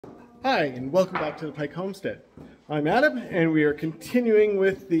Hi, and welcome back to the Pike Homestead. I'm Adam, and we are continuing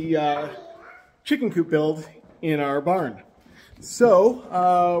with the chicken coop build in our barn.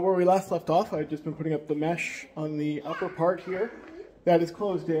 So, where we last left off, I've just been putting up the mesh on the upper part here. That is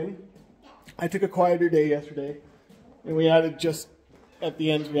closed in. I took a quieter day yesterday, and we added just at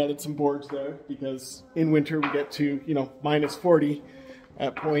the end, we added some boards there, because in winter we get to, minus 40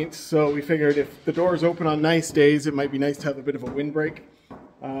 at points. So we figured if the door is open on nice days, it might be nice to have a bit of a windbreak.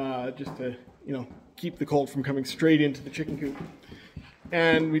 Just to, keep the cold from coming straight into the chicken coop.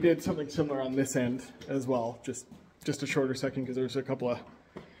 And we did something similar on this end as well, just a shorter section because there's a couple of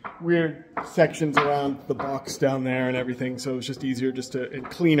weird sections around the box down there and everything, so it was just easier and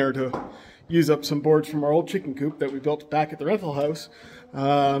cleaner to use up some boards from our old chicken coop that we built back at the rental house.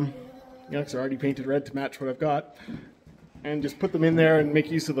 Because they're already painted red to match what I've got. And just put them in there and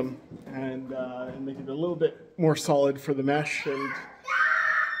make use of them and make it a little bit more solid for the mesh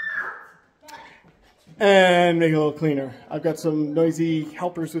and make it a little cleaner. I've got some noisy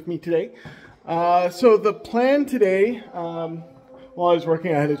helpers with me today. So the plan today, while I was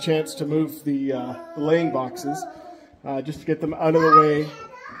working, I had a chance to move the laying boxes just to get them out of the way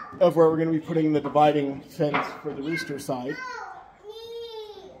of where we're going to be putting the dividing fence for the rooster side.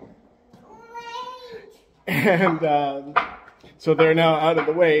 And so they're now out of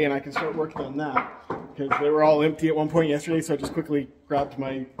the way, and I can start working on that because they were all empty at one point yesterday, so I just quickly grabbed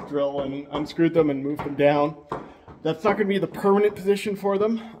my drill and unscrewed them and moved them down. That's not going to be the permanent position for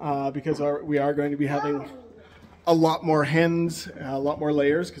them because we are going to be having a lot more hens, a lot more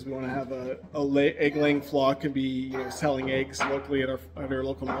layers, because we want to have a egg-laying flock and be selling eggs locally at our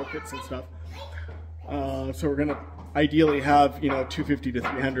local markets and stuff. So we're going to ideally have 250 to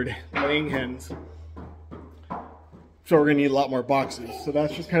 300 laying hens. So we're going to need a lot more boxes. So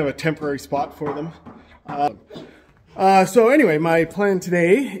that's just kind of a temporary spot for them. So anyway, my plan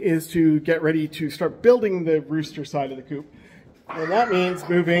today is to get ready to start building the rooster side of the coop. And that means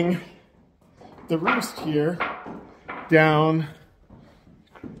moving the roost here down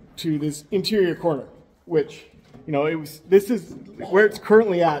to this interior corner, which, this is where it's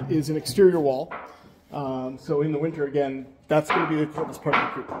currently at is an exterior wall. So in the winter, again, that's going to be the coldest part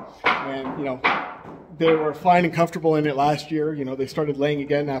of the coop. And, they were fine and comfortable in it last year. They started laying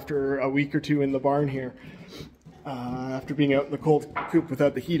again after a week or two in the barn here. After being out in the cold coop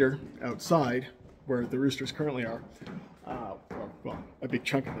without the heater outside, where the roosters currently are. Well, a big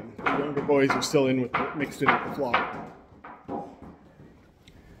chunk of them. The younger boys are still mixed in with the flock.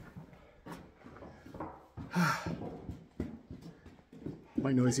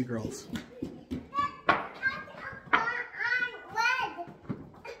 My noisy girls.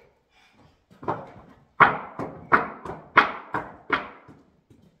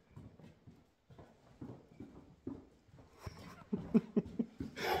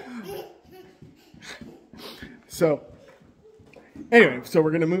 So, anyway, so we're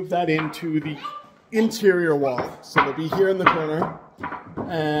going to move that into the interior wall. So they'll be here in the corner,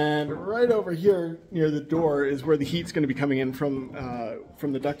 and right over here near the door is where the heat's going to be coming in from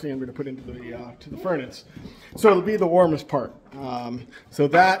the ducting I'm going to put into the furnace. So it'll be the warmest part. So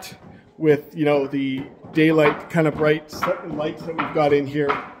that with the daylight kind of bright lights that we've got in here,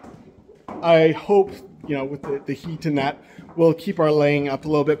 I hope with the heat and that will keep our laying up a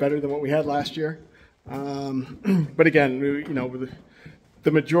little bit better than what we had last year. But again,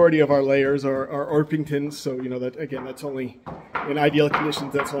 the majority of our layers are Orpingtons, so that again, that's only in ideal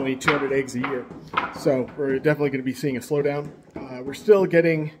conditions, that's only 200 eggs a year. So we're definitely going to be seeing a slowdown. We're still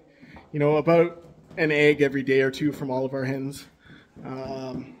getting about an egg every day or two from all of our hens.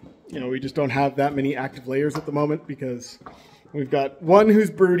 We just don't have that many active layers at the moment because we've got one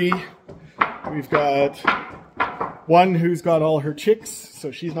who's broody, we've got one who's got all her chicks,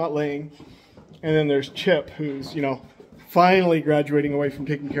 so she's not laying. And then there's Chip, who's, finally graduating away from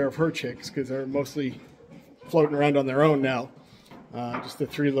taking care of her chicks because they're mostly floating around on their own now. Just the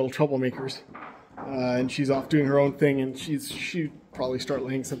three little troublemakers. And she's off doing her own thing, and she'd probably start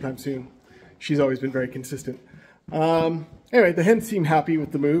laying sometime soon. She's always been very consistent. Anyway, the hens seem happy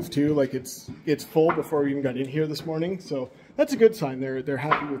with the move too. Like it's full before we even got in here this morning, so that's a good sign. They're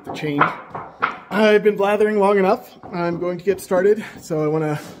happy with the change. I've been blathering long enough. I'm going to get started, so I want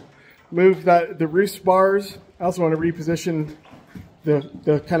to move the roost bars. I also want to reposition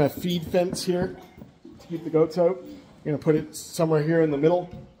the kind of feed fence here to keep the goats out. I'm going to put it somewhere here in the middle,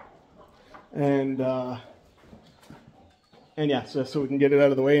 and yeah, so we can get it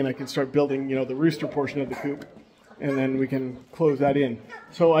out of the way, and I can start building the rooster portion of the coop, and then we can close that in.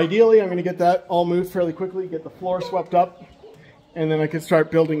 So ideally, I'm going to get that all moved fairly quickly, get the floor swept up, and then I can start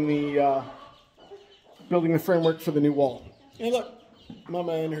building the framework for the new wall. And look,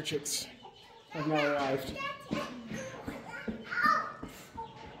 Mama and her chicks have now arrived.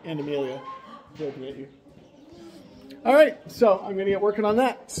 And Amelia is looking at you. All right, so I'm going to get working on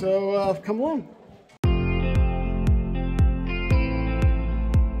that. So come along.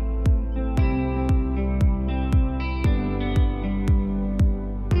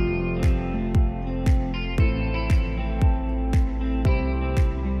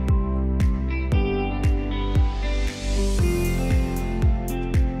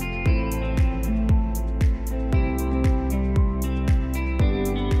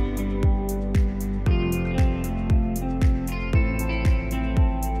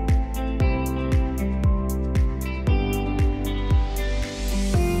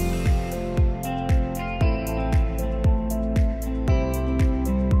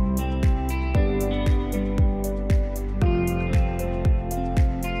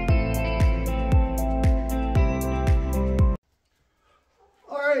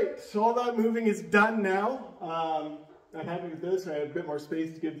 So all that moving is done now. I'm happy with this. I have a bit more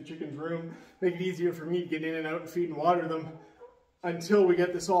space to give the chickens room, make it easier for me to get in and out and feed and water them until we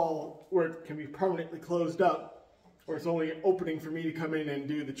get this all where it can be permanently closed up, or it's only opening for me to come in and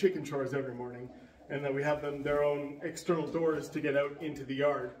do the chicken chores every morning, and then we have them their own external doors to get out into the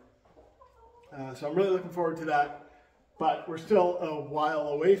yard. So I'm really looking forward to that, but we're still a while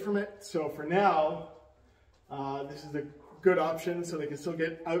away from it. So for now, this is a good option so they can still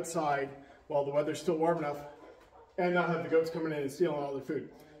get outside while the weather's still warm enough and not have the goats coming in and stealing all their food.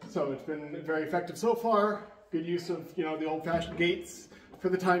 So it's been very effective so far. Good use of, you know, the old-fashioned gates for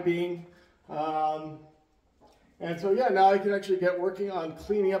the time being. And so yeah, now I can actually get working on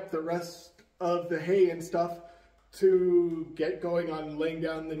cleaning up the rest of the hay and stuff to get going on laying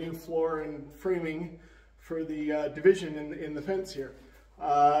down the new floor and framing for the division in the fence here.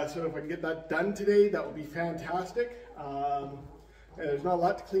 So if I can get that done today, that would be fantastic. And there's not a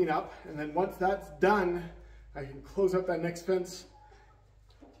lot to clean up. And then once that's done, I can close up that next fence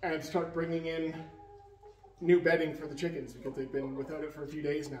and start bringing in new bedding for the chickens because they've been without it for a few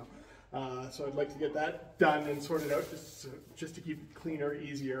days now. So I'd like to get that done and sorted out just to keep it cleaner,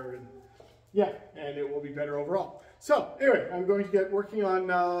 easier, and yeah, and it will be better overall. So anyway, I'm going to get working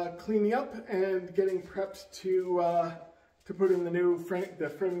on cleaning up and getting prepped to put in the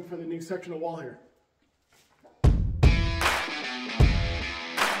framing for the new sectional wall here.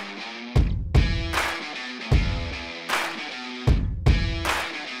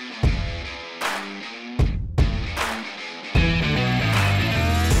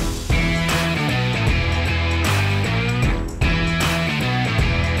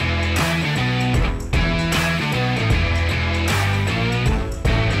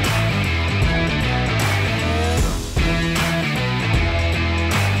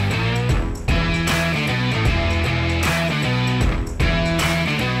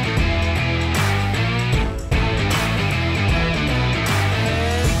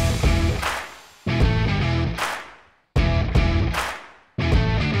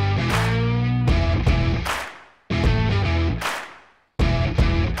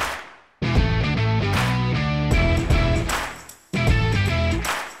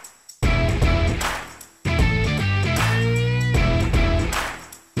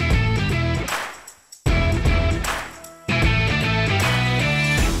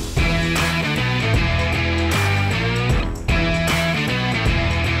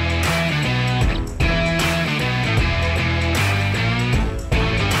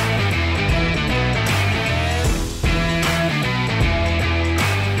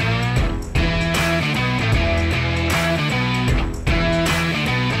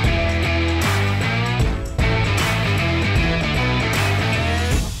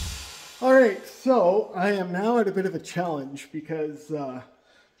 So I am now at a bit of a challenge because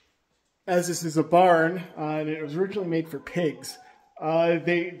as this is a barn and it was originally made for pigs,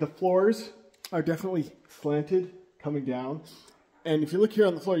 the floors are definitely slanted coming down. And if you look here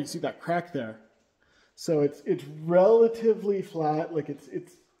on the floor, you see that crack there. So it's relatively flat, like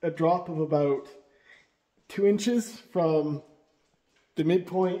it's a drop of about 2 inches from the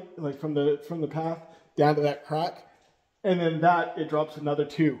midpoint, like from the path down to that crack, and then it drops another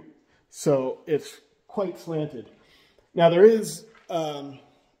 2. So it's quite slanted. Now there is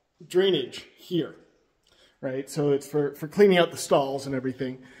drainage here, right? So it's for cleaning out the stalls and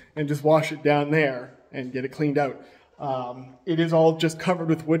everything, and just wash it down there and get it cleaned out. It is all just covered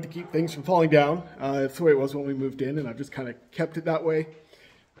with wood to keep things from falling down. That's the way it was when we moved in, and I've just kind of kept it that way.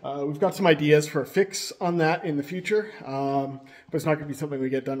 We've got some ideas for a fix on that in the future, but it's not going to be something we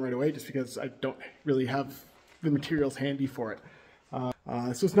get done right away just because I don't really have the materials handy for it.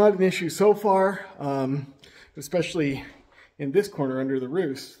 So it's not an issue so far, especially in this corner under the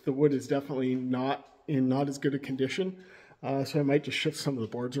roost, the wood is definitely not as good a condition. So I might just shift some of the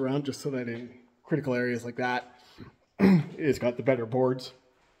boards around just so that in critical areas like that, it's got the better boards.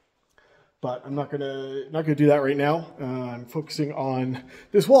 But I'm not gonna do that right now. I'm focusing on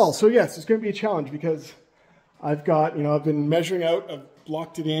this wall. So yes, it's gonna be a challenge because I've got, I've been measuring out, I've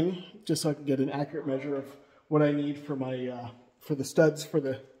blocked it in just so I can get an accurate measure of what I need for my, for the studs for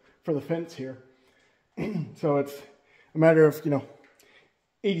the fence here. So it's a matter of,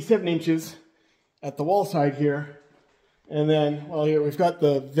 87 inches at the wall side here. And then, well, here we've got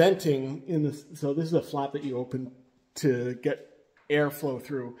the venting in this. So this is a flap that you open to get airflow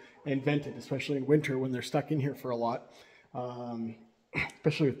through and vent it, especially in winter when they're stuck in here for a lot.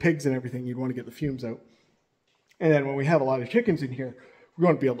 Especially with pigs and everything, you'd want to get the fumes out. And then when we have a lot of chickens in here, we're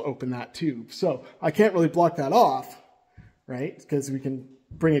going to be able to open that too. So I can't really block that off, right? Because we can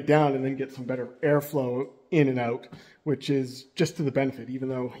bring it down and then get some better airflow in and out, which is just to the benefit, even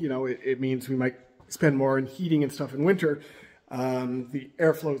though, it means we might spend more in heating and stuff in winter. The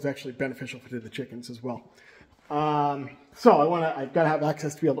airflow is actually beneficial for the chickens as well. So I've got to have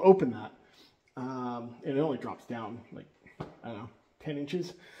access to be able to open that. And it only drops down like, I don't know, 10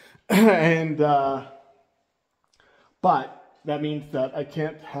 inches. And, but that means that I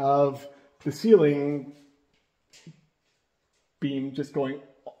can't have the ceiling beam just going,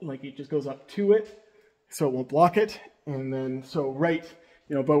 like it just goes up to it, so it won't block it. And then, so right,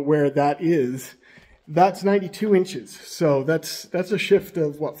 about where that is, that's 92 inches. So that's a shift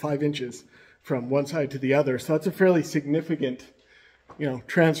of what, 5 inches from one side to the other. So that's a fairly significant,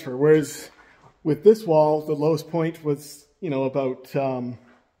 transfer. Whereas with this wall, the lowest point was, about,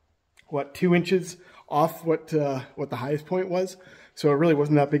 2 inches off what the highest point was. So it really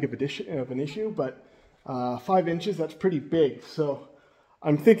wasn't that big of an issue, but 5 inches, that's pretty big. So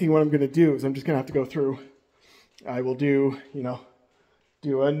I'm thinking what I'm going to do is I'm just going to have to go through. I will do,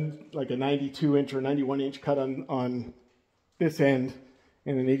 like a 92 inch or 91 inch cut on this end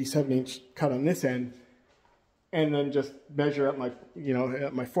and an 87 inch cut on this end, and then just measure up my,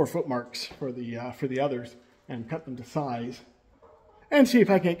 at my 4 foot marks for the others and cut them to size and see if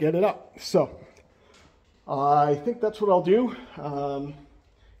I can't get it up. So I think that's what I'll do. And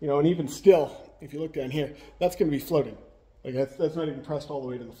even still, if you look down here, that's going to be floating. Like that's not even pressed all the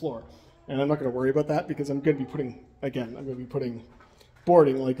way to the floor. And I'm not going to worry about that because I'm going to be putting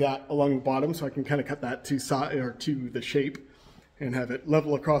boarding like that along the bottom, so I can kind of cut that to the shape and have it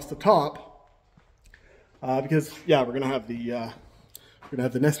level across the top. Because yeah, we're going to have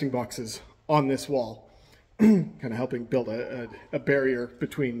the nesting boxes on this wall, kind of helping build a barrier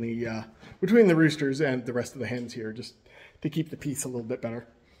between the roosters and the rest of the hens here, just to keep the peace a little bit better.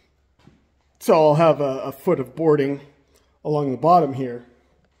 So I'll have a foot of boarding along the bottom here,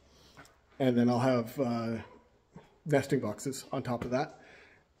 and then I'll have nesting boxes on top of that,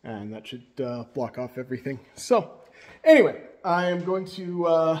 and that should block off everything. So anyway, I am going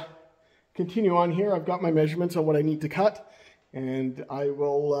to continue on here. I've got my measurements on what I need to cut, and I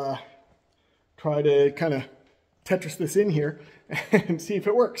will try to kind of Tetris this in here and see if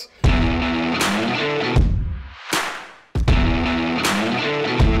it works.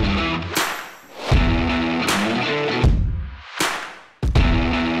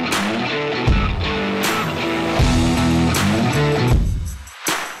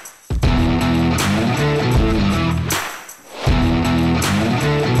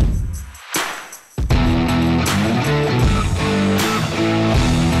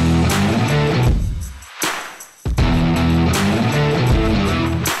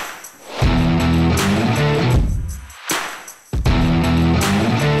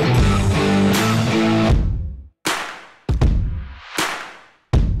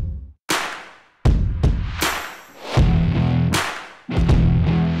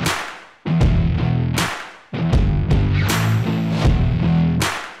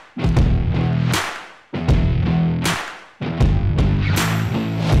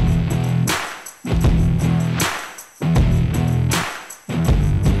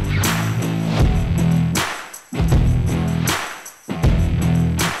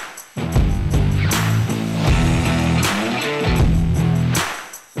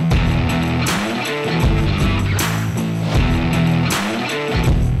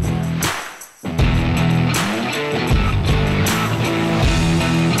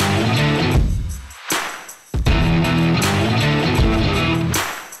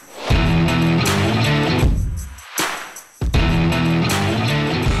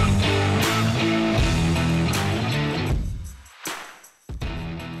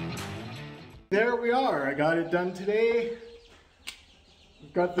 There we are. I got it done today.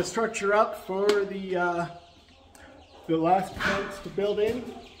 Got the structure up for the the last fence to build in.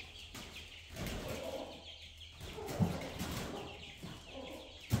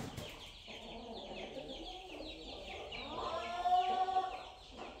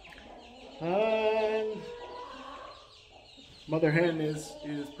 And Mother Hen is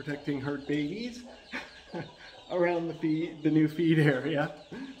protecting her babies around the new feed area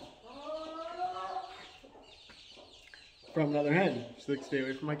from another hen. She's like, stay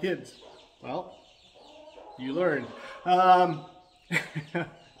away from my kids. Well, you learned.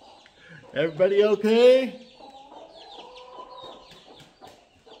 Everybody okay?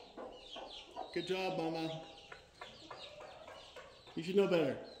 Good job, Mama. You should know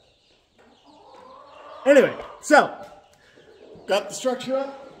better. Anyway, so, got the structure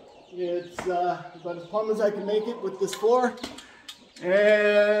up. It's about as plumb as I can make it with this floor.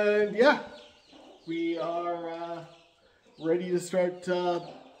 And yeah, we are ready to start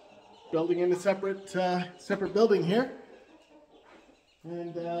building in a separate building here.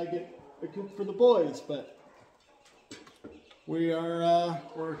 And get a coop for the boys. But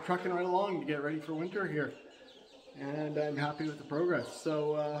we're trucking right along to get ready for winter here. And I'm happy with the progress.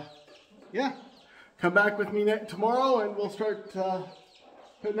 So yeah. Come back with me tomorrow and we'll start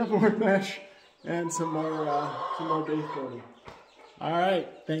putting up more mesh and some more baseboarding. All right,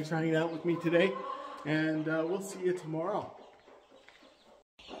 thanks for hanging out with me today, and we'll see you tomorrow.